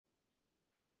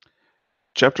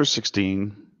Chapter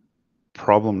 16,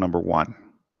 problem number 1.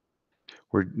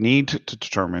 We need to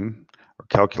determine or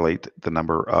calculate the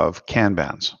number of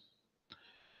Kanbans.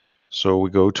 So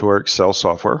we go to our Excel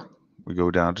software, we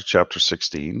go down to Chapter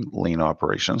 16, Lean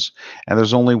Operations, and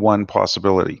there's only one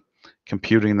possibility,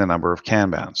 computing the number of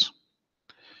Kanbans.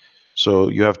 So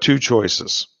you have two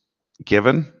choices,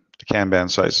 given, the Kanban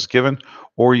size is given,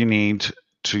 or you need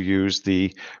to use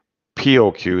the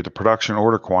POQ, the production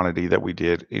order quantity that we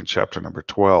did in chapter number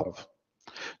 12.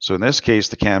 So in this case,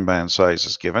 the Kanban size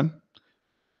is given.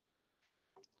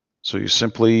 So you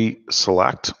simply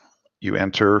select, you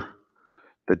enter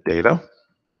the data,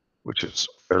 which is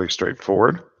fairly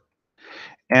straightforward,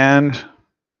 and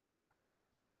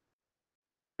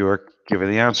you are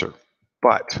given the answer.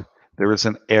 But there is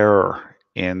an error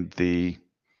in the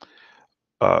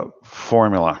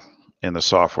formula in the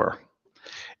software.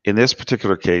 In this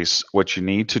particular case, what you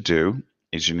need to do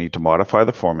is you need to modify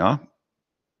the formula,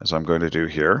 as I'm going to do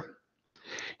here.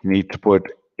 You need to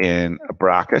put in a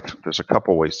bracket. There's a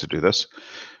couple ways to do this.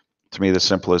 To me, the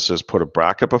simplest is put a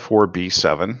bracket before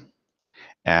B7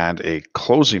 and a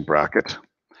closing bracket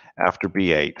after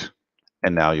B8,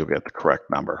 and now you'll get the correct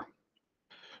number.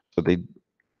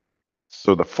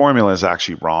 So the formula is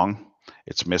actually wrong.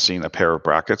 It's missing a pair of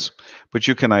brackets, but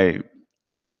you can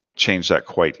change that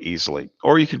quite easily.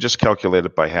 Or you can just calculate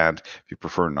it by hand if you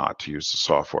prefer not to use the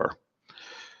software.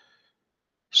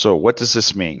 So what does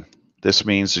this mean? This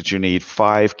means that you need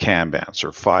 5 Kanbans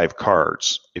or 5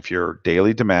 cards. If your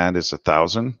daily demand is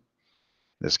 1,000, in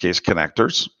this case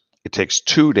connectors, it takes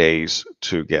 2 days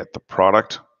to get the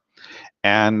product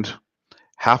and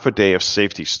half a day of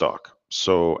safety stock.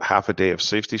 So half a day of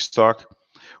safety stock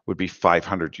would be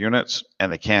 500 units, and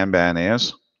the Kanban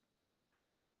is,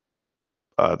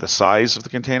 the size of the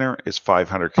container is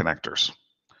 500 connectors.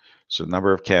 So the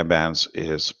number of Kanbans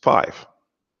is 5.